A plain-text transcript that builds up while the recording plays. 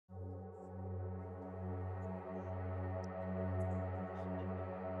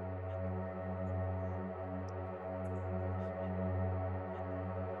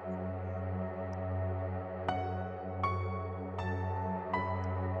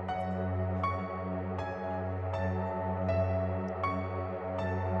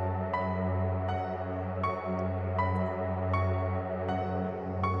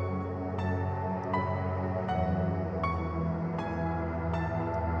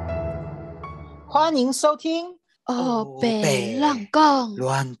欢迎收听北乱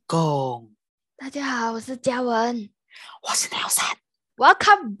共。大家好，我是嘉文，我是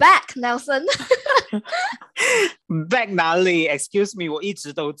Nelson。Welcome back, Nelson 。back 哪里 ？Excuse me， 我一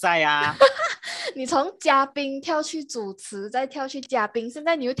直都在啊。你从嘉宾跳去主持，再跳去嘉宾，现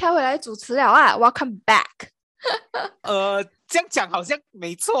在你又跳回来主持了啊 ！Welcome back。这样讲好像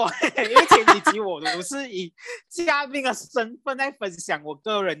没错，因为前几集我都是以嘉宾的身份在分享我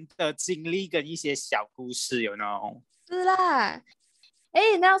个人的经历跟一些小故事，有know？是啦。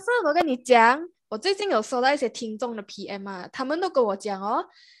Nelson，我跟你讲，我最近有收到一些听众的 PM 啊，他们都跟我讲哦，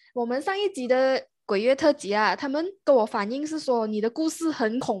我们上一集的鬼月特辑啊，他们跟我反映是说你的故事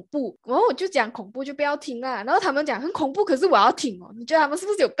很恐怖，然后我就讲恐怖就不要听啦，然后他们讲很恐怖，可是我要听哦，你觉得他们是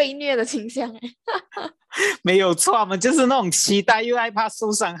不是有被虐的倾向？没有错，我们就是那种期待又害怕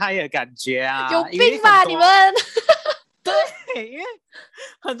受伤害的感觉啊！有病吧你们？对，因为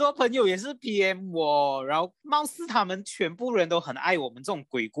很多朋友也是 PM 我，然后貌似他们全部人都很爱我们这种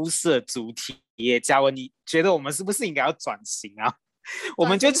鬼故事的主题耶。嘉文，你觉得我们是不是应该要转型啊？我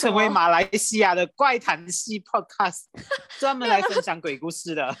们就成为马来西亚的怪谈系 podcast， 专门来分享鬼故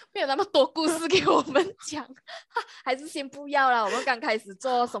事的。没有那么多故事给我们讲，还是先不要啦。我们刚开始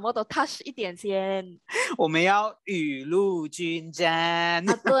做，什么都 touch 一点先。我们要雨露均沾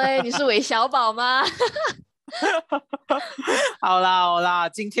啊！对，你是韦小宝吗？好啦，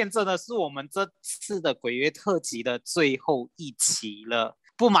今天真的是我们这次的鬼月特辑的最后一期了。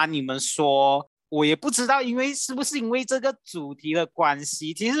不瞒你们说，我也不知道是不是因为这个主题的关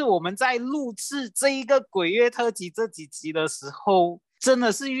系，其实我们在录制这一个鬼月特辑这几集的时候，真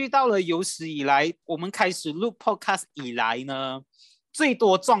的是遇到了有史以来我们开始录 podcast 以来呢最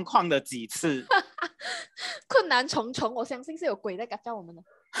多状况的几次。困难重重，我相信是有鬼在搞笑我们的。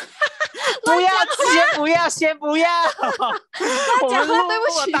先不要我们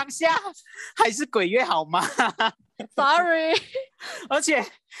录当下还是鬼月好吗？Sorry。 而且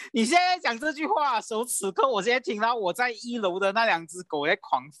你现在讲这句话的时候，此刻我现在听到我在1楼的那2只狗在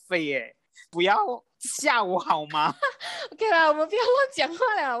狂吠耶，不要吓我好吗？OK 啦，我们不要乱讲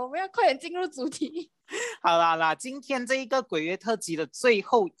话了，我们要快点进入主题。好啦，今天这一个鬼月特辑的最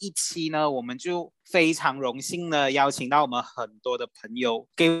后一期呢，我们就非常荣幸的邀请到我们很多的朋友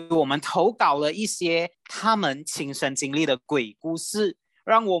给我们投稿了一些他们亲身经历的鬼故事，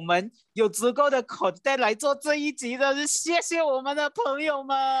让我们有足够的 content 来做这一集的，是谢谢我们的朋友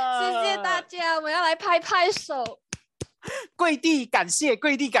们，谢谢大家，我们要来拍拍手，跪地感谢。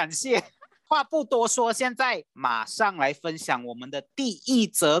话不多说，现在马上来分享我们的第一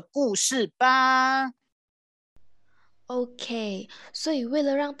则故事吧。OK， 所以为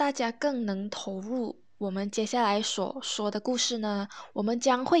了让大家更能投入我们接下来所说的故事呢，我们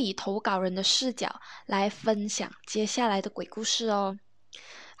将会以投稿人的视角来分享接下来的鬼故事哦。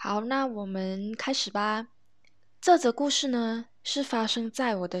好，那我们开始吧。这则故事呢，是发生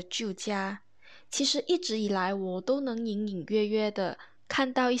在我的旧家。其实一直以来我都能隐隐约约的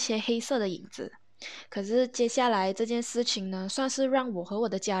看到一些黑色的影子，可是接下来这件事情呢，算是让我和我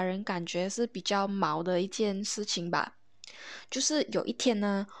的家人感觉是比较毛的一件事情吧。就是有一天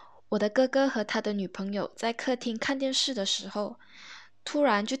呢，我的哥哥和他的女朋友在客厅看电视的时候，突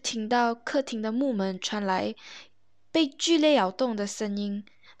然就听到客厅的木门传来被剧烈摇动的声音，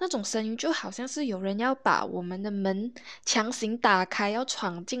那种声音就好像是有人要把我们的门强行打开，要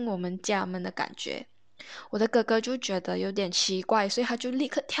闯进我们家门的感觉。我的哥哥就觉得有点奇怪，所以他就立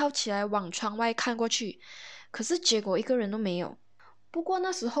刻跳起来往窗外看过去，可是结果一个人都没有。不过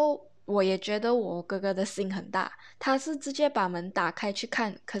那时候我也觉得我哥哥的心很大，他是直接把门打开去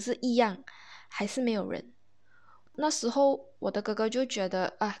看，可是一样还是没有人。那时候我的哥哥就觉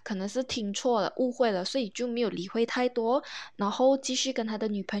得可能是听错了，误会了，所以就没有理会太多，然后继续跟他的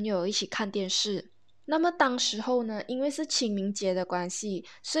女朋友一起看电视。那么当时候呢，因为是清明节的关系，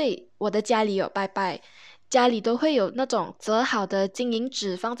所以我的家里有拜拜，家里都会有那种折好的金银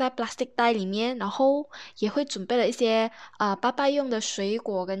纸放在 plastic 袋里面，然后也会准备了一些拜拜用的水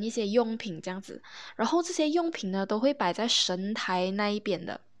果跟一些用品这样子，然后这些用品呢都会摆在神台那一边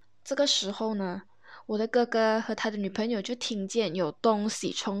的。这个时候呢，我的哥哥和他的女朋友就听见有东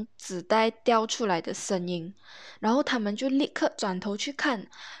西从纸袋掉出来的声音，然后他们就立刻转头去看，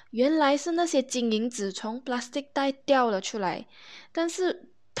原来是那些金银纸从 plastic 袋掉了出来，但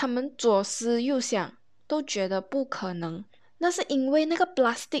是他们左思右想都觉得不可能，那是因为那个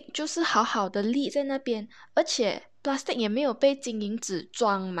plastic 就是好好的立在那边，而且 plastic 也没有被金银纸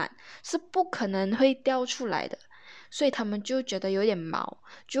装满，是不可能会掉出来的。所以他们就觉得有点毛，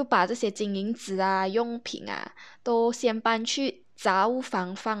就把这些金银纸用品都先搬去杂物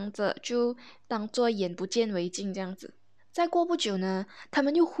房放着，就当做眼不见为净这样子。再过不久呢，他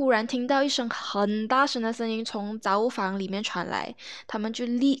们又忽然听到一声很大声的声音从杂物房里面传来，他们就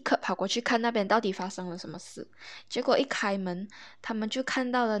立刻跑过去看那边到底发生了什么事。结果一开门，他们就看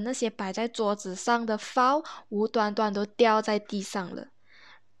到了那些摆在桌子上的包无端端都掉在地上了。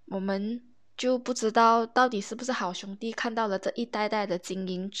我们就不知道到底是不是好兄弟看到了这一袋袋的金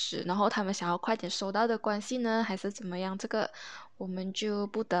银纸，然后他们想要快点收到的关系呢，还是怎么样？这个我们就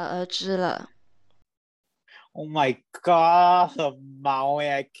不得而知了。Oh my god， 很毛耶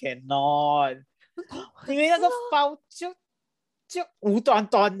I cannot， 因为那个包就无端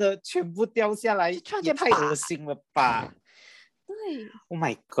端的全部掉下来，也太恶心了吧。对 Oh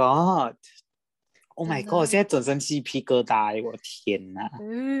my god，Oh my 真的 god， 现在整身鸡皮疙瘩，我的天哪。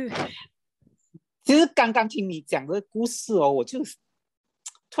嗯其实刚刚听你讲这个故事哦，我就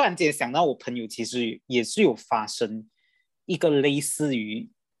突然间想到我朋友其实也是有发生一个类似于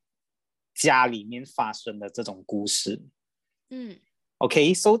家里面发生的这种故事。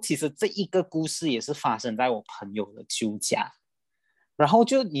OK， so 其实这一个故事也是发生在我朋友的旧家。然后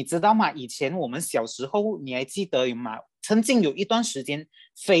就你知道吗？以前我们小时候，你还记得吗？曾经有一段时间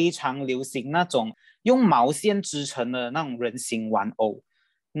非常流行那种用毛线织成的那种人形玩偶，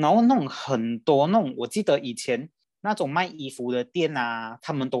然后那种很多那种，我记得以前那种卖衣服的店啊，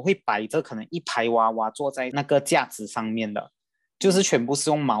他们都会摆着可能一排娃娃坐在那个架子上面的，就是全部是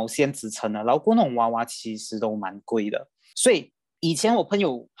用毛线织成的，然后那种娃娃其实都蛮贵的，所以以前我朋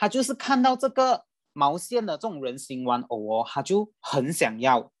友他就是看到这个毛线的这种人形玩偶哦，他就很想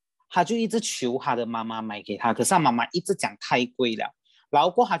要，他就一直求他的妈妈买给他，可是他妈妈一直讲太贵了，然后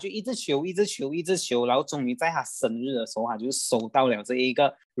过后他就一直求，然后终于在他生日的时候，他就收到了这一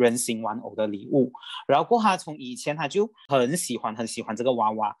个人形玩偶的礼物。然后过后他从以前他就很喜欢这个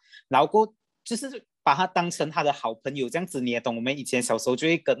娃娃，然后过后就是把他当成他的好朋友这样子。你也懂，我们以前小时候就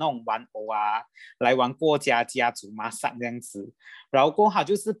会跟那种玩偶啊来玩过家家族马上这样子。然后过后他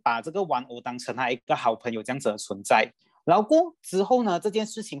就是把这个玩偶当成他一个好朋友这样子的存在。然后过之后呢，这件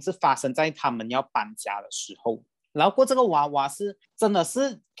事情是发生在他们要搬家的时候。然后过这个娃娃是真的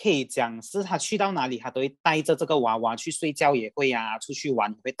是可以讲是他去到哪里他都会带着这个娃娃，去睡觉也会啊，出去玩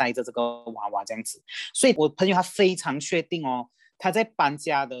也会带着这个娃娃这样子。所以我朋友他非常确定哦，他在搬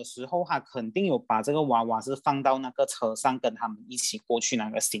家的时候他肯定有把这个娃娃是放到那个车上跟他们一起过去那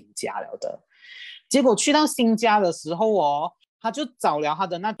个新家了的。结果去到新家的时候哦，他就找了他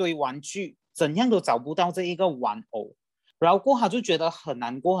的那堆玩具，怎样都找不到这一个玩偶。然后过后他就觉得很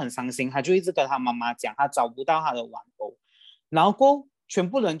难过很伤心，他就一直跟他妈妈讲他找不到他的玩偶。然后过后全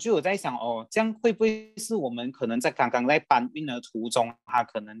部人就有在想哦，这样会不会是我们可能在刚刚在搬运的途中他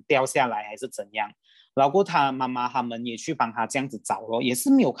可能掉下来还是怎样。然后过后他妈妈他们也去帮他这样子找咯，也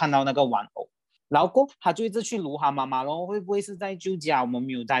是没有看到那个玩偶。然后过后他就一直去撸他妈妈咯，会不会是在旧家我们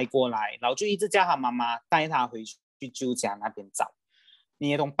没有带过来，然后就一直叫他妈妈带他回去旧家那边找。你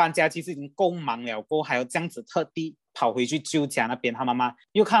也懂，搬家其实已经够忙了，过后还要这样子特地跑回去旧家那边，他妈妈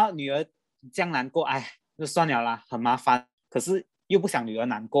又看到女儿这样难过，哎，就算了啦，很麻烦，可是又不想女儿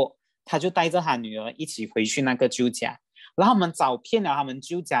难过，他就带着他女儿一起回去那个旧家。然后我们找遍了他们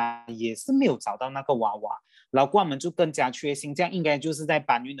旧家，也是没有找到那个娃娃。然后过后我们就更加确信，这样应该就是在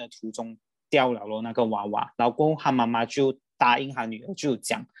搬运的途中掉了咯那个娃娃。然后过后他妈妈就答应他女儿，就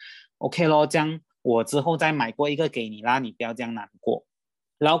讲 OK 咯，这样我之后再买过一个给你啦，你不要这样难过。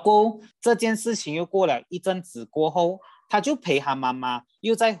然后过后这件事情又过了一阵子过后，他就陪他妈妈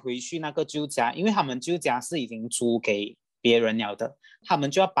又再回去那个旧家，因为他们旧家是已经租给别人了的，他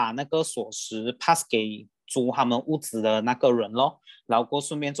们就要把那个锁匙 pass 给租他们屋子的那个人咯，然后过后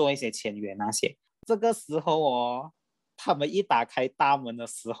顺便做一些签约那些。这个时候哦，他们一打开大门的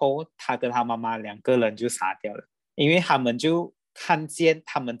时候，他跟他妈妈两个人就傻掉了，因为他们就看见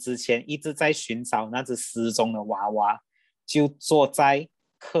他们之前一直在寻找那只失踪的娃娃，就坐在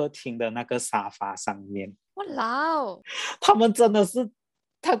客厅的那个沙发上面。哇啦哦，他们真的是，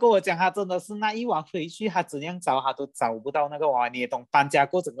他跟我讲，他真的是那一晚回去，他怎样找他都找不到那个娃娃。你也懂，搬家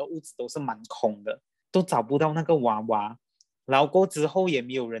过整个屋子都是蛮空的，都找不到那个娃娃。然后过之后也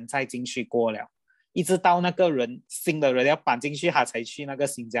没有人再进去过了，一直到那个人新的人要搬进去，他才去那个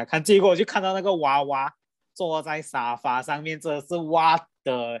新家看。结果我就看到那个娃娃坐在沙发上面，真的是what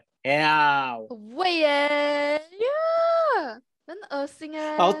the hell！喂耶呀，很恶心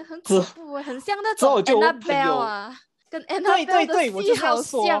然后哎，很恐怖哎，很像那种 之后我就问朋 Annabelle 友，啊，跟对 Annabelle 的对，我就是要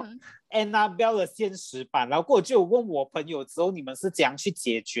戏好说像。Annabelle 的现实版。然后过后就有问我朋友之后，你们是怎样去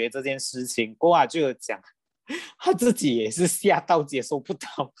解决这件事情？过后就有讲，他自己也是吓到接受不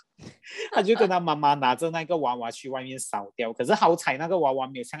到，他就跟他妈妈拿着那个娃娃去外面烧掉。可是好彩那个娃娃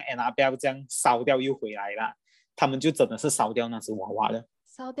没有像 Annabelle 这样烧掉又回来了，他们就真的是烧掉那只娃娃了。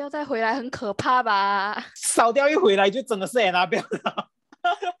烧掉再回来很可怕吧？烧掉一回来就真的是 Annabelle 了。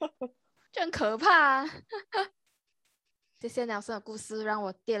就很可怕。这些鸟生的故事让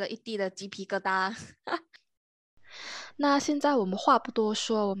我跌了一地的鸡皮疙瘩。那现在我们话不多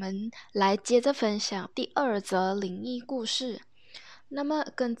说，我们来接着分享第2则灵异故事。那么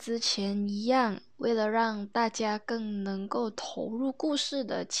跟之前一样，为了让大家更能够投入故事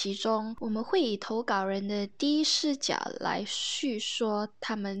的其中，我们会以投稿人的第一视角来叙说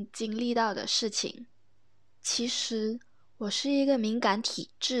他们经历到的事情。其实我是一个敏感体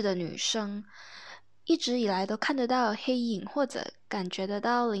质的女生，一直以来都看得到黑影或者感觉得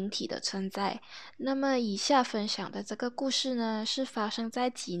到灵体的存在。那么以下分享的这个故事呢，是发生在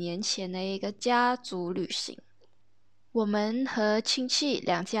几年前的一个家族旅行。我们和亲戚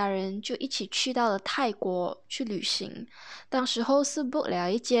2家人就一起去到了泰国去旅行，当时候是 book 了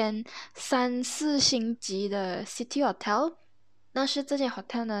一间3-4星级的 City Hotel。但是这间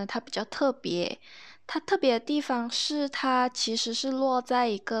hotel 呢，它比较特别，它特别的地方是它其实是落在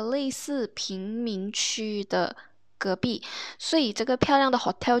一个类似贫民区的隔壁，所以这个漂亮的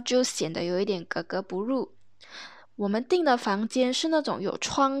hotel 就显得有一点格格不入。我们订的房间是那种有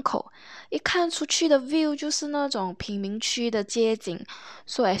窗口，一看出去的 view 就是那种贫民区的街景。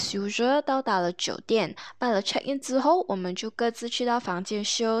So as usual 到达了酒店，办了 check in 之后，我们就各自去到房间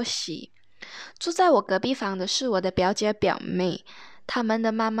休息。住在我隔壁房的是我的表姐表妹，他们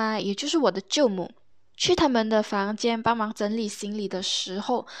的妈妈也就是我的舅母。去他们的房间帮忙整理行李的时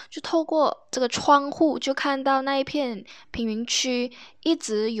候，就透过这个窗户就看到那一片贫民区一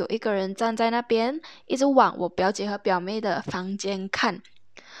直有一个人站在那边，一直往我表姐和表妹的房间看。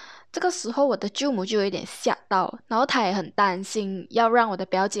这个时候我的舅母就有点吓到，然后她也很担心要让我的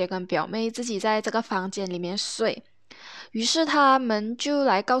表姐跟表妹自己在这个房间里面睡，于是他们就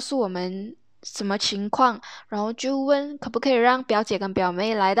来告诉我们什么情况，然后就问可不可以让表姐跟表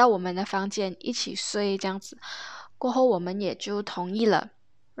妹来到我们的房间一起睡这样子。过后我们也就同意了。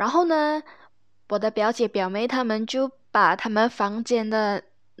然后呢，我的表姐表妹他们就把他们房间的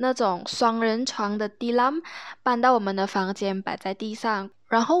那种双人床的地篮搬到我们的房间摆在地上，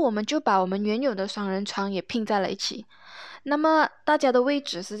然后我们就把我们原有的双人床也拼在了一起。那么大家的位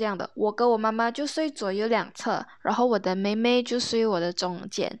置是这样的，我跟我妈妈就睡左右两侧，然后我的妹妹就睡我的中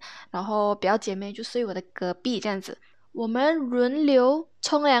间，然后表姐妹就睡我的隔壁这样子。我们轮流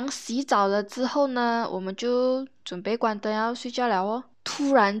冲凉洗澡了之后呢，我们就准备关灯要睡觉了哦。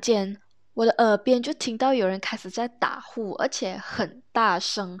突然间我的耳边就听到有人开始在打呼，而且很大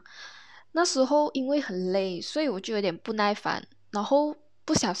声。那时候因为很累，所以我就有点不耐烦，然后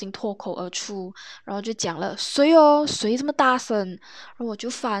不小心脱口而出，然后就讲了谁哦，谁这么大声？然后我就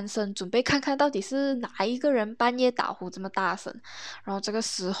翻身准备看看到底是哪一个人半夜打呼这么大声。然后这个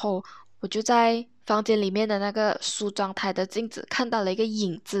时候我就在房间里面的那个梳妆台的镜子看到了一个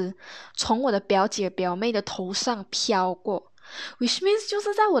影子从我的表姐表妹的头上飘过，which means 就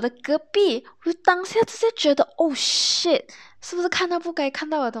是在我的隔壁。我当下直接觉得oh shit， 是不是看到不该看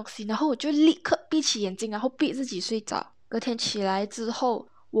到的东西？然后我就立刻闭起眼睛，然后逼自己睡着。隔天起来之后，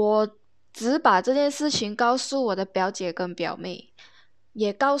我只把这件事情告诉我的表姐跟表妹，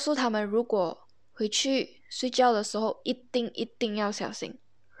也告诉他们如果回去睡觉的时候一定要小心。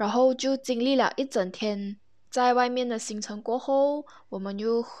然后就经历了一整天在外面的行程过后，我们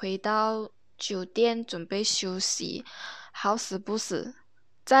又回到酒店准备休息。好死不死，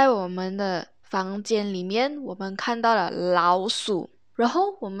在我们的房间里面我们看到了老鼠，然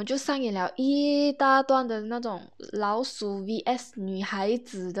后我们就上演了一大段的那种老鼠 vs 女孩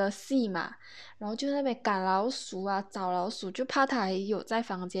子的戏嘛，然后就在那边赶老鼠啊，找老鼠，就怕它还有在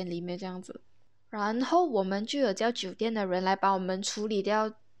房间里面这样子。然后我们就有叫酒店的人来帮我们处理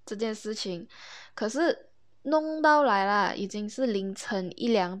掉这件事情，可是弄到来啦，已经是凌晨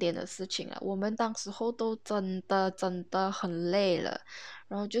1-2点的事情了。我们当时候都真的很累了，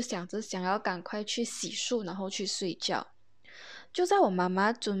然后就想着想要赶快去洗漱，然后去睡觉。就在我妈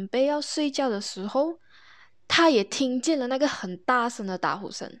妈准备要睡觉的时候，她也听见了那个很大声的打呼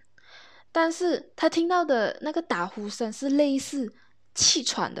声，但是她听到的那个打呼声是类似气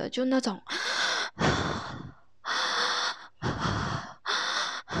喘的，就那种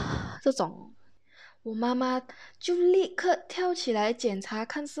这种。我妈妈就立刻跳起来检查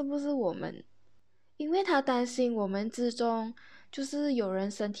看是不是我们，因为她担心我们之中就是有人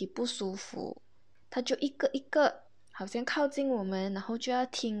身体不舒服，她就一个一个好像靠近我们，然后就要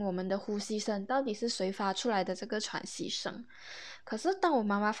听我们的呼吸声到底是谁发出来的这个喘息声。可是当我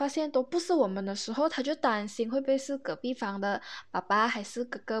妈妈发现都不是我们的时候，她就担心会不会是隔壁房的爸爸还是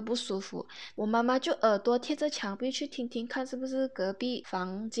哥哥不舒服。我妈妈就耳朵贴着墙壁去听听看是不是隔壁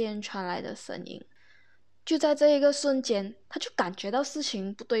房间传来的声音。就在这一个瞬间，他就感觉到事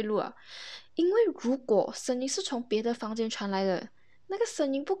情不对路了。因为如果声音是从别的房间传来的，那个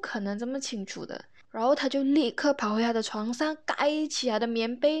声音不可能这么清楚的。然后他就立刻跑回他的床上，盖起他的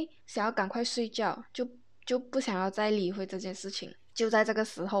棉被，想要赶快睡觉，就不想要再理会这件事情。就在这个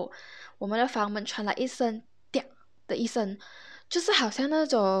时候，我们的房门传来一声“叮”的一声，就是好像那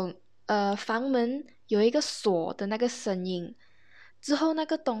种房门有一个锁的那个声音。之后那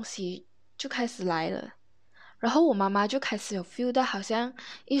个东西就开始来了。然后我妈妈就开始有 feel 到好像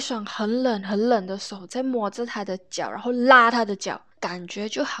一双很冷很冷的手在摸着她的脚，然后拉她的脚，感觉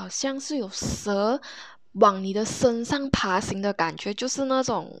就好像是有蛇往你的身上爬行的感觉，就是那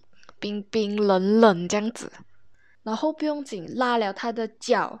种冰冰冷冷这样子。然后不用紧，拉了她的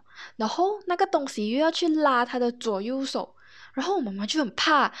脚，然后那个东西又要去拉她的左右手。然后我妈妈就很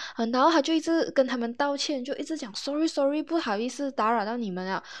怕，然后她就一直跟他们道歉，就一直讲 sorry sorry， 不好意思打扰到你们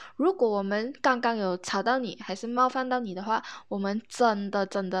了。如果我们刚刚有吵到你，还是冒犯到你的话，我们真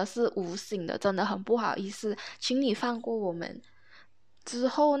的是无心的，真的很不好意思，请你放过我们。之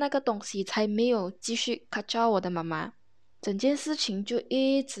后那个东西才没有继续卡叫我的妈妈，整件事情就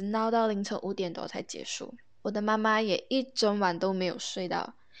一直闹到凌晨5点多才结束。我的妈妈也一整晚都没有睡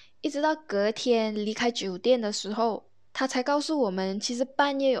到，一直到隔天离开酒店的时候，她才告诉我们，其实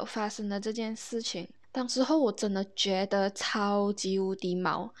半夜有发生了这件事情。当时候我真的觉得超级无敌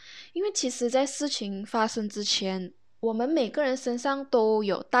毛，因为其实在事情发生之前，我们每个人身上都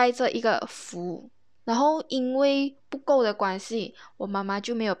有带着一个符，然后因为不够的关系，我妈妈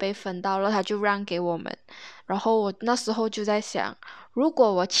就没有被分到了，她就让给我们。然后我那时候就在想，如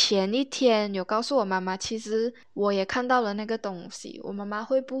果我前一天有告诉我妈妈，其实我也看到了那个东西，我妈妈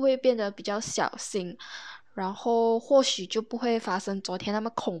会不会变得比较小心，然后或许就不会发生昨天那么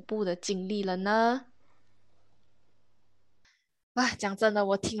恐怖的经历了呢？啊，讲真的，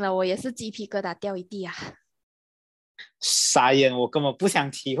我听了我也是鸡皮疙瘩掉一地啊！傻眼，我根本不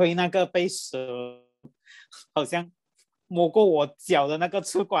想体会那个被蛇好像摸过我脚的那个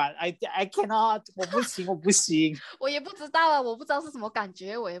触感。I cannot， 我不行，我不行。我也不知道啊，我不知道是什么感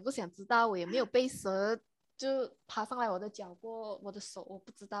觉，我也不想知道，我也没有被蛇就爬上来我的脚过，我的手我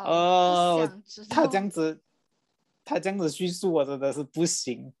不知道，不想知他这道。样子，他这样子叙述，我真的是不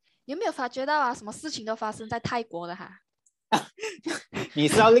行。有没有发觉到啊？什么事情都发生在泰国的哈？你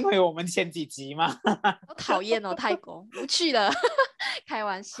是要拎回我们前几集吗？我讨厌哦，泰国无趣的，开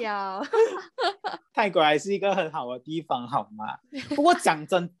玩笑。泰国还是一个很好的地方，好吗？不过讲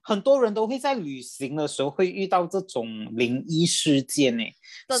真，很多人都会在旅行的时候会遇到这种灵异事件呢，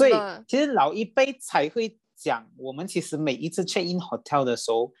所以其实老一辈才会讲，我们其实每一次 check in hotel 的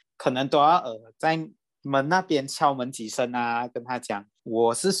时候，可能都要在门那边敲门几声啊，跟他讲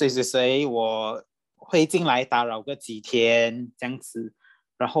我是谁谁谁，我会进来打扰个几天这样子，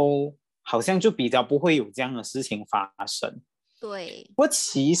然后好像就比较不会有这样的事情发生。对，不过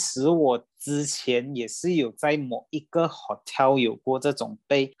其实我之前也是有在某一个 hotel 有过这种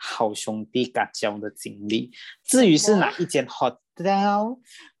被好兄弟嘎交的经历，至于是哪一间 hotel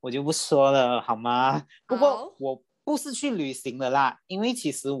我就不说了好吗？不过我不是去旅行的啦，因为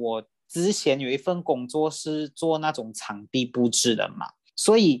其实我之前有一份工作是做那种场地布置的嘛，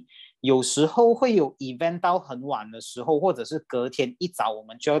所以有时候会有 event 到很晚的时候，或者是隔天一早我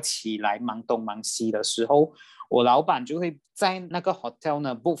们就要起来忙东忙西的时候，我老板就会在那个 hotel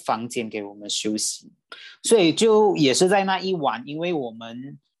呢 book 房间给我们休息，所以就也是在那一晚，因为我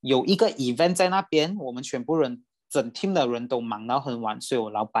们有一个 event 在那边，我们全部人整 team 的人都忙到很晚，所以我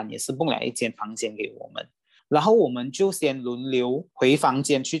老板也是 book 了一间房间给我们，然后我们就先轮流回房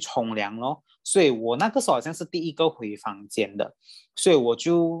间去冲凉咯。所以我那个时候好像是第一个回房间的，所以我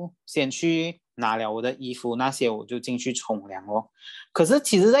就先去拿了我的衣服那些，我就进去冲凉咯。可是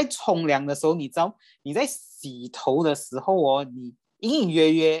其实在冲凉的时候，你知道你在洗头的时候哦，你隐隐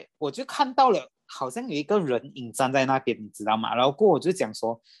约约我就看到了好像有一个人影站在那边，你知道吗？然后过后我就讲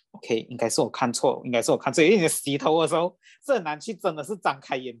说 OK， 应该是我看错，因为你洗头的时候是很难去真的是张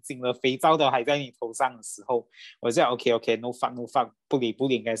开眼睛的，肥皂都还在你头上的时候，我就 OK no fuck， 不理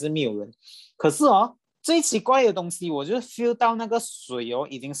应该是没有人。可是哦，最奇怪的东西，我就 feel 到那个水哦，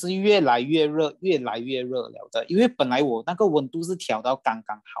已经是越来越热了的。因为本来我那个温度是调到刚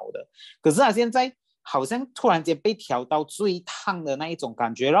刚好的，可是它现在好像突然间被调到最烫的那一种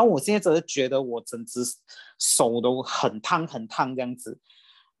感觉，然后我现在真的觉得我整只手都很烫这样子。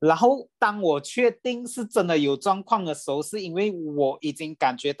然后当我确定是真的有状况的时候，是因为我已经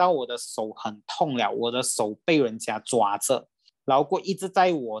感觉到我的手很痛了，我的手被人家抓着，然后一直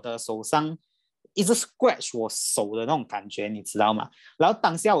在我的手上一直 scratch 我手的那种感觉，你知道吗？然后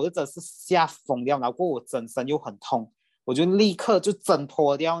当下我就真的是吓疯掉，然后我整身又很痛，我就立刻就挣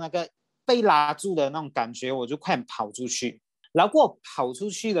脱掉那个被拉住的那种感觉，我就快点跑出去。然后我跑出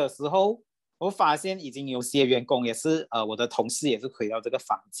去的时候，我发现已经有些员工也是我的同事也是回到这个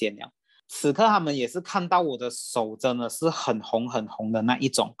房间了。此刻他们也是看到我的手真的是很红很红的那一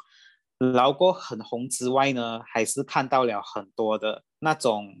种，然后过很红之外呢，还是看到了很多的那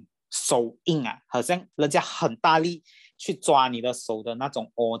种手印啊，好像人家很大力去抓你的手的那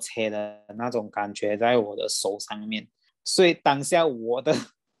种凹切的那种感觉在我的手上面。所以当下我的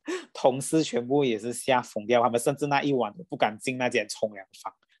同事全部也是吓疯掉，他们甚至那一晚都不敢进那间冲凉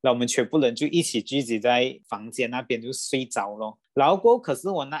房。然后我们全部人就一起聚集在房间那边就睡着了。然后过后可是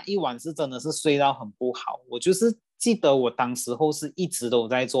我那一晚是真的是睡到很不好，我就是记得我当时候是一直都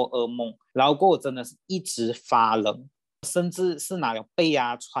在做噩梦，然后过后我真的是一直发冷，甚至是拿了被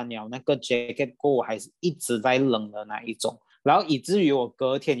啊穿了那个 jacket 过后我还是一直在冷的那一种。然后以至于我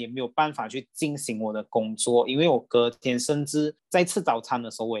隔天也没有办法去进行我的工作，因为我隔天甚至在吃早餐的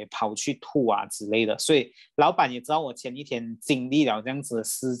时候我也跑去吐啊之类的，所以老板也知道我前一天经历了这样子的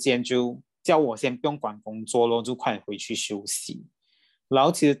事件，就叫我先不用管工作咯，就快点回去休息。然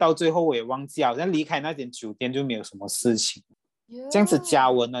后其实到最后我也忘记好像离开那间酒店就没有什么事情。这样子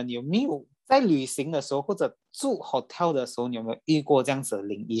嘉文呢，你有没有在旅行的时候或者住 hotel 的时候，你有没有遇过这样子的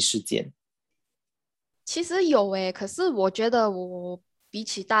灵异事件？其实有诶，可是我觉得我比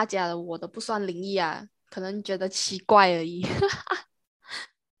起大家的，我的不算灵异啊，可能觉得奇怪而已。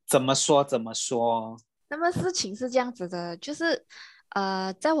怎么说怎么说？那么事情是这样子的，就是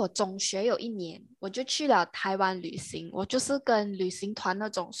在我中学有一年，我就去了台湾旅行，我就是跟旅行团那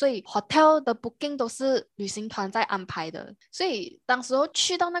种，所以 hotel 的 booking 都是旅行团在安排的，所以当时候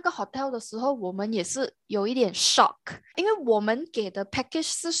去到那个 hotel 的时候，我们也是有一点 shock，因为我们给的 package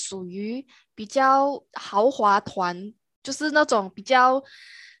是属于比较豪华团，就是那种比较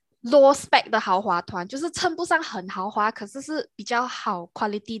low spec 的豪华团，就是称不上很豪华，可是是比较好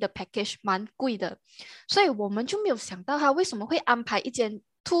quality 的 package，蛮贵的。所以我们就没有想到他为什么会安排一间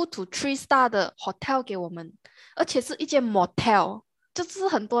two to three star 的 hotel 给我们，而且是一间 motel，就是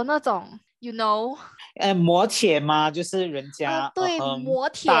很多那种 you know，摩铁吗？就是人家对，摩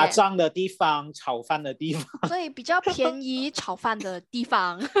铁，打仗的地方，炒饭的地方。对，比较便宜炒饭的地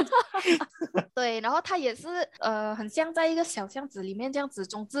方。对，然后它也是很像在一个小巷子里面这样子。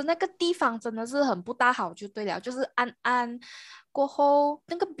总之那个地方真的是很不大好，就对了，就是暗暗过后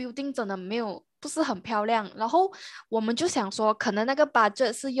那个 building 真的没有不是很漂亮。然后我们就想说，可能那个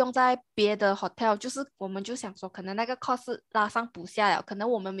budget 是用在别的 hotel，就是我们就想说，可能那个 cost 拉上补下了，可能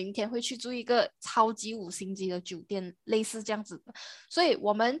我们明天会去住一个超级5星级的酒店，类似这样子的。所以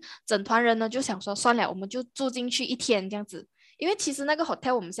我们整团人呢就想说，算了，我们就住进去一天这样子。因为其实那个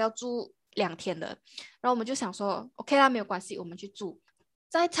hotel 我们是要住2天的，然后我们就想说，OK 啦，没有关系，我们去住。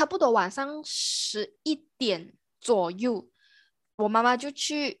在差不多晚上11点左右，我妈妈就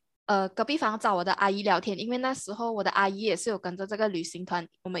去隔壁房找我的阿姨聊天，因为那时候我的阿姨也是有跟着这个旅行团，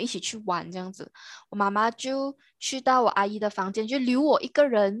我们一起去玩这样子。我妈妈就去到我阿姨的房间，就留我一个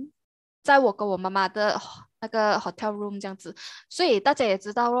人，在我跟我妈妈的那个 hotel room 这样子。所以大家也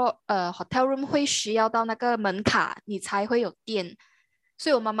知道咯，hotel room 会需要到那个门卡，你才会有电。所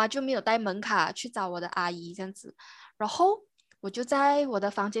以我妈妈就没有带门卡去找我的阿姨这样子。然后我就在我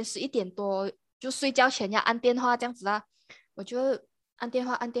的房间11点多就睡觉前要按电话这样子啊，我就按电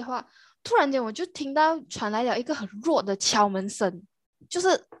话按电话，突然间我就听到传来了一个很弱的敲门声，就是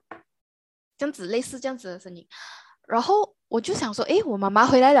这样子类似这样子的声音。然后我就想说，诶，我妈妈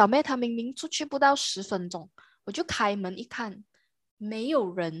回来了没？她明明出去不到10分钟，我就开门一看，没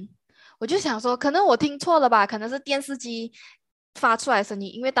有人。我就想说，可能我听错了吧，可能是电视机发出来的声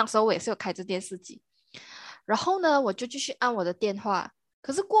音，因为当时我也是有开着电视机。然后呢，我就继续按我的电话，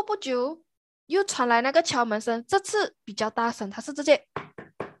可是过不久又传来那个敲门声，这次比较大声，它是直接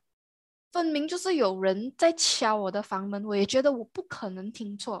分明就是有人在敲我的房门，我也觉得我不可能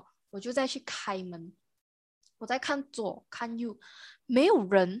听错，我就再去开门，我在看左看右，没有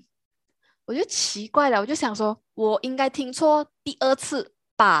人，我就奇怪了，我就想说，我应该听错第2次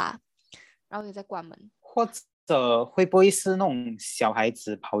吧，然后又在关门。或者会不会是那种小孩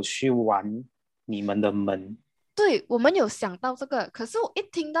子跑去玩你们的门？对，我们有想到这个，可是我一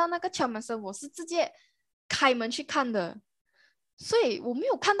听到那个敲门声，我是直接开门去看的，所以我没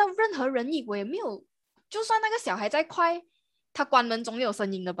有看到任何人影，我也没有，就算那个小孩再快，他关门总有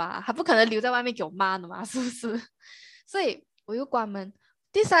声音的吧，他不可能留在外面给我骂的嘛，是不是？所以我又关门，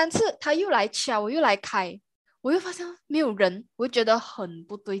第3次他又来敲，我又来开，我又发现没有人，我就觉得很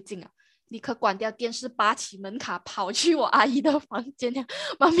不对劲啊，立刻关掉电视，拔起门卡跑去我阿姨的房间，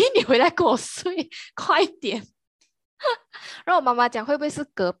妈咪你回来跟我睡，快点。然后我妈妈讲会不会是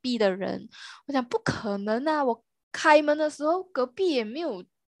隔壁的人？我讲不可能啊，我开门的时候隔壁也没有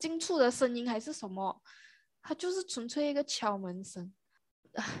金触的声音还是什么，它就是纯粹一个敲门声，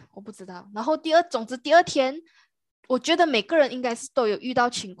我不知道。然后总之第二天，我觉得每个人应该是都有遇到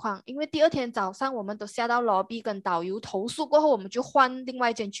情况，因为第二天早上我们都下到 lobby 跟导游投诉过后，我们就换另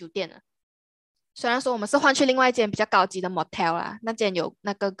外一间酒店了。虽然说我们是换去另外一间比较高级的 motel 啦，那间有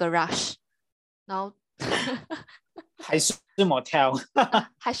那个 garage， 然后还是 motel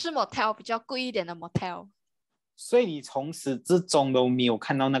还是 motel 比较贵一点的 motel。所以你从始至终都没有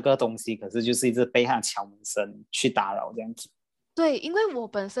看到那个东西，可是就是一直被他敲门声去打扰这样子。对，因为我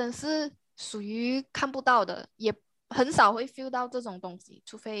本身是属于看不到的，也很少会 feel 到这种东西，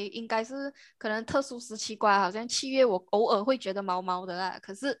除非应该是可能特殊时期吧，好像7月我偶尔会觉得毛毛的啦。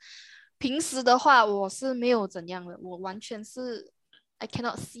可是平时的话我是没有怎样的，我完全是 I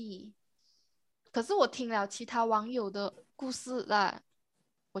cannot see。可是我听了其他网友的故事啦，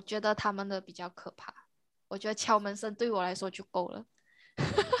我觉得他们的比较可怕。我觉得敲门声对我来说就够了。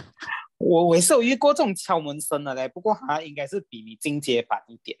我也是有遇过这种敲门声的嘞，不过他应该是比你进阶版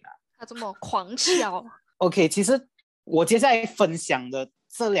一点啊。他这么狂敲。OK， 其实我接下来分享的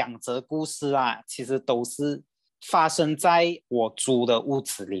这2则故事啊，其实都是发生在我租的屋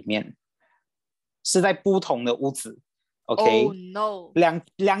子里面，是在不同的屋子。OK， Oh no，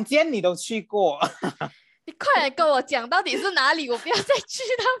 两间你都去过。你快点跟我讲到底是哪里，我不要再去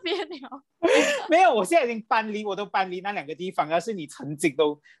那边了。没有，我现在已经我都搬离那2个地方，但是你曾经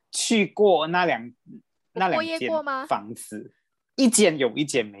都去过那两间房子，一间有一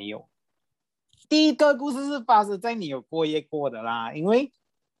间没有。第一个故事是发生在你有过夜过的啦，因为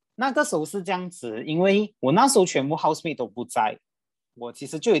那个时候是这样子，因为我那时候全部 housemate 都不在，我其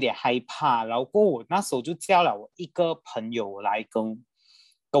实就有点害怕，然后我那时候就叫了我一个朋友来跟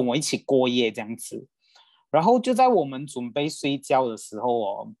我一起过夜这样子。然后就在我们准备睡觉的时候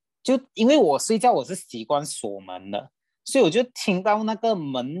哦，就因为我睡觉我是习惯锁门的，所以我就听到那个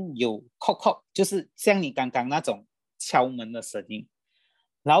门有叩叩，就是像你刚刚那种敲门的声音。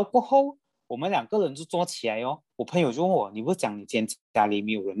然后过后我们2个人就坐起来哦，我朋友就问我，你不是讲你今天家里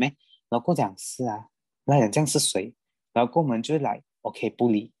没有人咩？然后跟我讲是啊，那讲这样是谁？然后跟我们就来 OK 不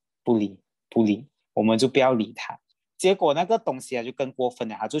理，我们就不要理他。结果那个东西啊就更过分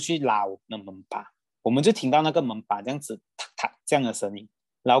了，他就去拉我们的门把，我们就听到那个门把这样子嗒嗒这样的声音，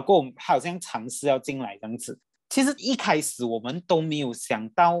然后过后好像尝试要进来这样子。其实一开始我们都没有想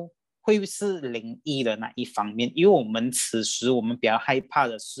到会是灵异的那一方面，因为我们此时我们比较害怕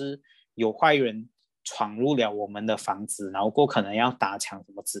的是有坏人闯入了我们的房子，然后过可能要打墙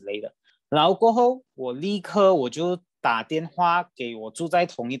什么之类的。然后过后我立刻我就打电话给我住在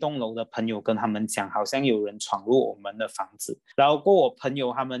同一栋楼的朋友，跟他们讲好像有人闯入我们的房子。然后过我朋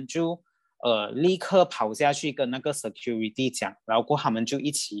友他们就立刻跑下去跟那个 security 讲，然后过他们就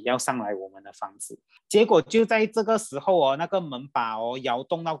一起要上来我们的房子。结果就在这个时候哦，那个门把哦摇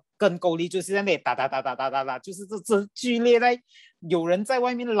动到更够力，就是在那里哒哒哒哒哒哒哒，就是这剧烈在有人在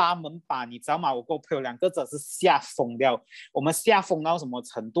外面拉门把，你知道吗？我跟我朋友2个真是吓疯掉。我们吓疯到什么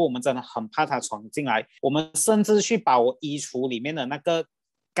程度？我们真的很怕他闯进来，我们甚至去把我衣橱里面的那个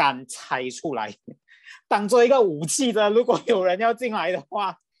杆拆出来，当做一个武器的。如果有人要进来的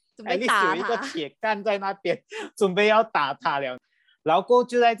话，准备打他，有一个铁杆在那边，准备要打他了。然后过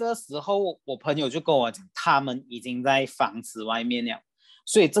就在这个时候，我朋友就跟我讲，他们已经在房子外面了。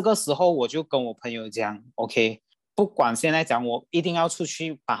所以这个时候我就跟我朋友讲 ，OK， 不管现在讲，我一定要出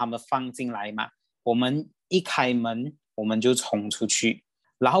去把他们放进来嘛。我们一开门，我们就冲出去。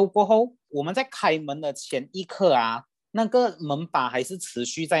然后过后，我们在开门的前一刻啊，那个门把还是持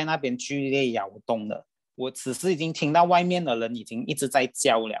续在那边剧烈摇动的。我此时已经听到外面的人已经一直在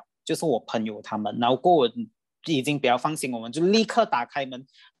叫了，就是我朋友他们。然后过我已经比较放心，我们就立刻打开门，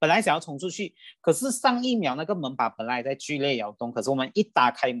本来想要冲出去，可是上一秒那个门把本来在剧烈摇动，可是我们一打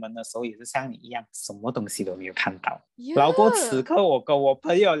开门的时候也是像你一样什么东西都没有看到。然后过此刻我跟我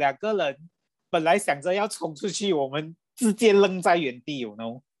朋友2个人本来想着要冲出去，我们直接愣在原地有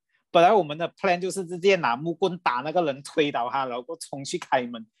no？ 本来我们的 plan 就是直接拿木棍打那个人，推倒他，然后过冲去开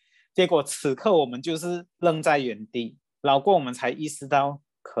门。结果此刻我们就是愣在原地，然后过我们才意识到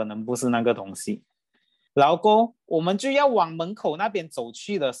可能不是那个东西。然后过我们就要往门口那边走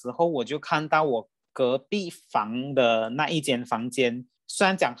去的时候，我就看到我隔壁房的那一间房间，虽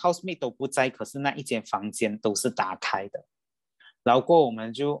然讲 housemate 都不在，可是那一间房间都是打开的。然后过我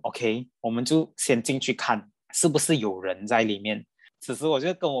们就 OK， 我们就先进去看是不是有人在里面。此时我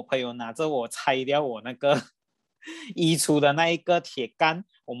就跟我朋友拿着我拆掉我那个衣橱的那一个铁杆，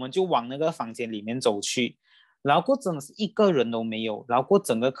我们就往那个房间里面走去。然后过真的是一个人都没有，然后过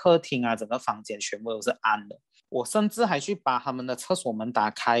整个客厅啊整个房间全部都是暗的。我甚至还去把他们的厕所门打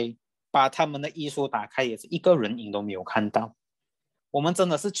开，把他们的衣橱打开，也是一个人影都没有看到。我们真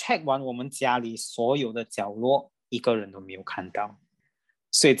的是 check 完我们家里所有的角落，一个人都没有看到。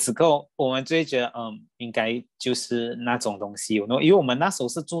所以此刻我们就会觉得，应该就是那种东西有，因为我们那时候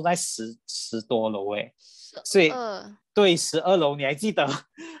是住在十多楼诶，所以对12楼，你还记得？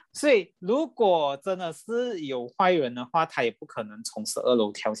所以如果真的是有坏人的话，他也不可能从12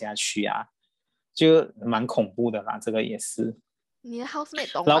楼跳下去啊，就蛮恐怖的啦。这个也是。你的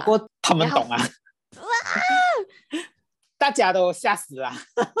housemate 懂吗？然后他们懂啊，大家都吓死了。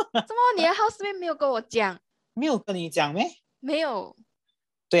怎么你的 housemate 没有跟我讲？没有跟你讲咩？没有。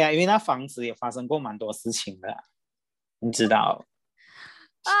对啊，因为那房子也发生过蛮多事情的，你知道。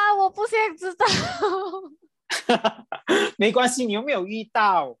啊，我不想知道。没关系，你有没有遇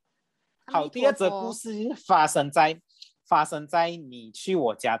到？好，第二则故事发生在你去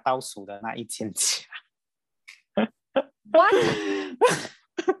我家倒数的那一间家。What？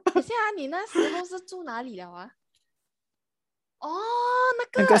 等下，你那时候是住哪里了啊？哦，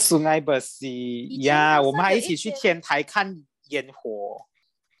那个苏埃伯西呀，我们还一起去天台看烟火。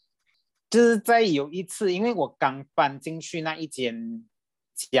就是在有一次，因为我刚搬进去那一间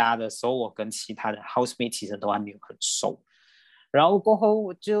家的时候，我跟其他的 housemate 其实都还没有很熟，然后过后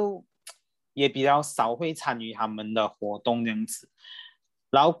我就也比较少会参与他们的活动这样子。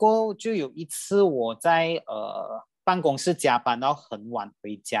然后过后就有一次我在办公室加班到很晚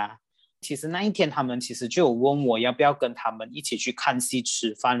回家，其实那一天他们其实就有问我要不要跟他们一起去看戏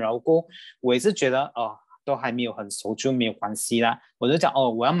吃饭，然后过后我也是觉得都还没有很熟，就没有关系啦。我就讲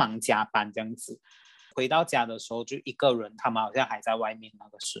我要忙加班这样子。回到家的时候就一个人，他们好像还在外面那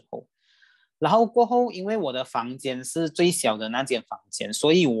个时候。然后过后，因为我的房间是最小的那间房间，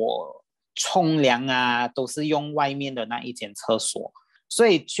所以我冲凉啊都是用外面的那一间厕所。所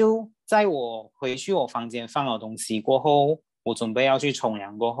以就在我回去我房间放了东西过后，我准备要去冲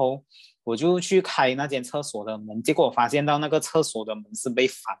凉过后，我就去开那间厕所的门，结果我发现到那个厕所的门是被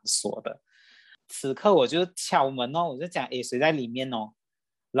反锁的。此刻我就敲门哦，我就讲谁在里面哦，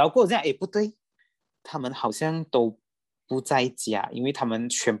然后过后这样不对，他们好像都不在家，因为他们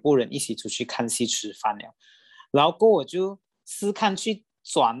全部人一起出去看戏吃饭了。然后过后我就试看去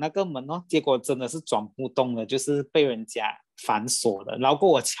转那个门哦，结果真的是转不动了，就是被人家反锁了。然后过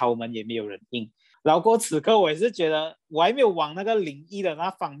后我敲门也没有人应，然后过后此刻我也是觉得我还没有往那个灵异的那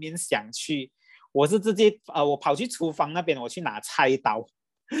方面想去，我是直接我跑去厨房那边，我去拿菜刀。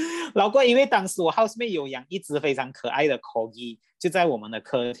然后因为当时我 housemate 有养一只非常可爱的 corgi， 就在我们的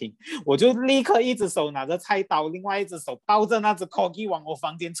客厅，我就立刻一只手拿着菜刀，另外一只手抱着那只 corgi 往我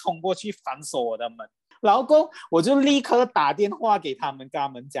房间冲过去反锁我的门。然后我就立刻打电话给他们，跟他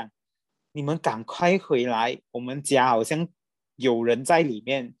们讲，你们赶快回来，我们家好像有人在里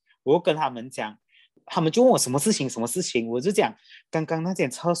面。我又跟他们讲，他们就问我什么事情，我就讲刚刚那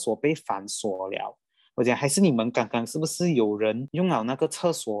间厕所被反锁了。我讲还是你们刚刚是不是有人用了那个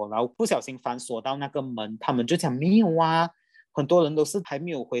厕所，然后不小心反锁到那个门？他们就讲没有啊，很多人都是还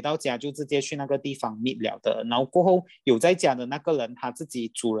没有回到家就直接去那个地方 meet 了的。然后过后有在家的那个人，他自己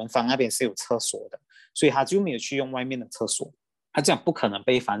主人房那边是有厕所的，所以他就没有去用外面的厕所。他讲不可能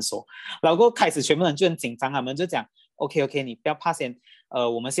被反锁。然后开始全部人就很紧张，他们就讲 OK， 你不要怕先，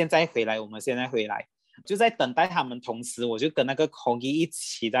我们现在回来。就在等待他们同时，我就跟那个 Corgi 一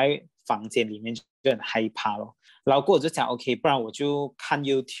起在房间里面，就很害怕咯。然后过后我就讲 OK， 不然我就看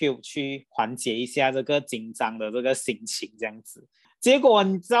YouTube 去缓解一下这个紧张的这个心情这样子。结果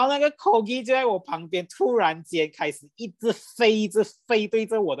你知道那个 Corgi 就在我旁边突然间开始一直飞对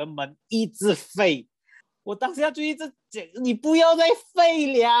着我的门一直飞。我当时就一直讲你不要再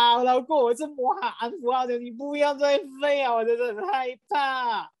飞了，然后过后我就摸他安抚他，你不要再飞啊，我真的很害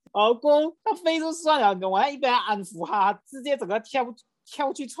怕。然后过后他飞就算了，我还一边安抚他，直接整个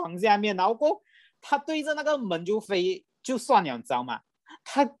跳去床下面。然后过后他对着那个门就飞就算了，你知道吗？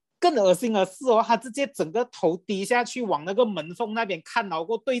他更恶心的是他直接整个头低下去往那个门缝那边看，然后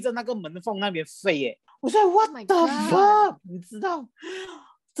过后对着那个门缝那边飞。我说 What the fuck， 你知道，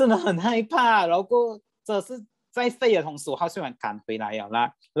真的很害怕。然后过后这是在飞的同时，我好像赶回来了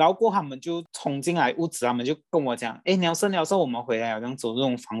啦。然后过后他们就冲进来屋子，他们就跟我讲鸟声我们回来了，这样走这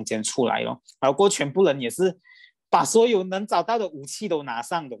种房间出来了。然后过后全部人也是把所有能找到的武器都拿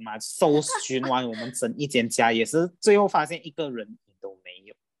上，懂吗？搜寻完我们整一间家，也是最后发现一个人都没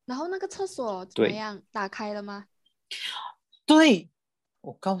有。然后那个厕所怎么样？打开了吗？对，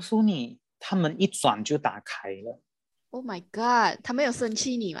我告诉你，他们一转就打开了。Oh my god， 他们有生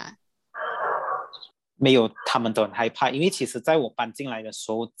气你吗？没有，他们都很害怕，因为其实在我搬进来的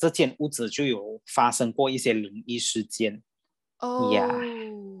时候，这间屋子就有发生过一些灵异事件。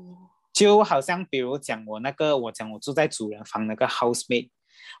就好像比如讲我住在主人房那个 housemate，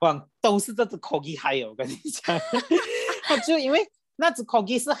 哇，都是这只 corgi 害的，我跟你讲。就因为那只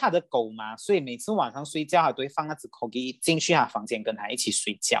Corgi 是他的狗嘛，所以每次晚上睡觉他都会放那只 Corgi 进去他房间跟他一起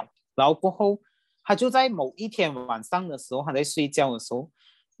睡觉。然后过后他就在某一天晚上的时候，他在睡觉的时候，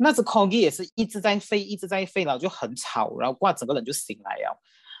那只 Corgi 也是一直在吠一直在吠，然后就很吵，然后过后整个人就醒来了，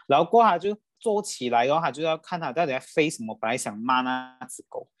然后过后他就坐起来，然后他就要看他到底在吠什么，本来想骂那只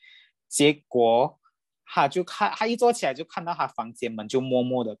狗，结果他一坐起来就看到他房间门就默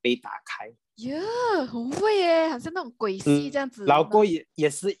默的被打开。呀，很会耶，好像那种鬼戏这样子。然后过也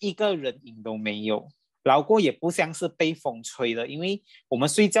是一个人影都没有，然后过也不像是被风吹的，因为我们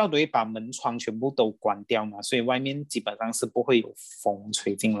睡觉都会把门窗全部都关掉嘛，所以外面基本上是不会有风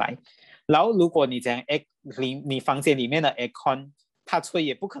吹进来。然后如果你讲你房间里面的 aircon 它吹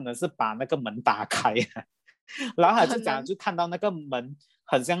也不可能是把那个门打开啊。然后他就讲就看到那个门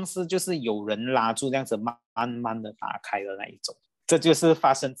很像是就是有人拉住这样子慢慢的打开的那一种。这就是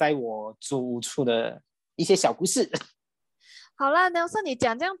发生在我租屋处的一些小故事。好啦，Nelson，你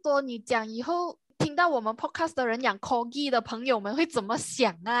讲这样多，你讲以后听到我们 podcast 的人养 Corgi 的朋友们会怎么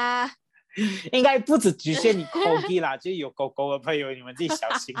想啊？应该不止局限你 Corgi 啦，就有狗狗的朋友你们自己小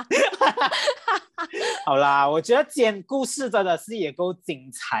心。好啦，我觉得今天故事真的是也够精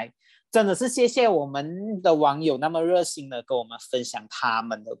彩，真的是谢谢我们的网友那么热心的跟我们分享他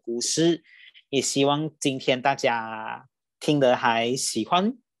们的故事，也希望今天大家听得还喜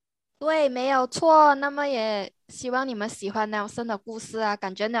欢。对，没有错。那么也希望你们喜欢 Nelson 的故事啊，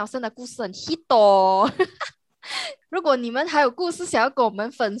感觉 Nelson 的故事很 hit 哦。如果你们还有故事想要跟我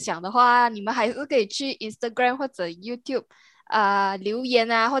们分享的话，你们还是可以去 Instagram 或者 YouTube 留言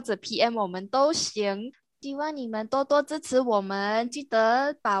啊，或者 PM 我们都行。希望你们多多支持我们，记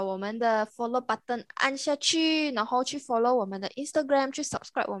得把我们的 follow button 按下去，然后去 follow 我们的 Instagram， 去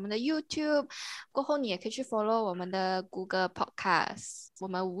subscribe 我们的 YouTube， 过后你也可以去 follow 我们的 Google Podcast， 我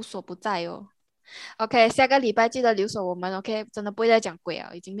们无所不在哦。OK， 下个礼拜记得留守我们 OK， 真的不会再讲鬼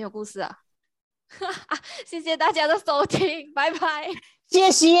啊，已经没有故事了。谢谢大家的收听，拜拜。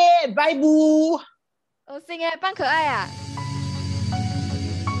谢谢，拜拜。恶心哎，扮可爱啊。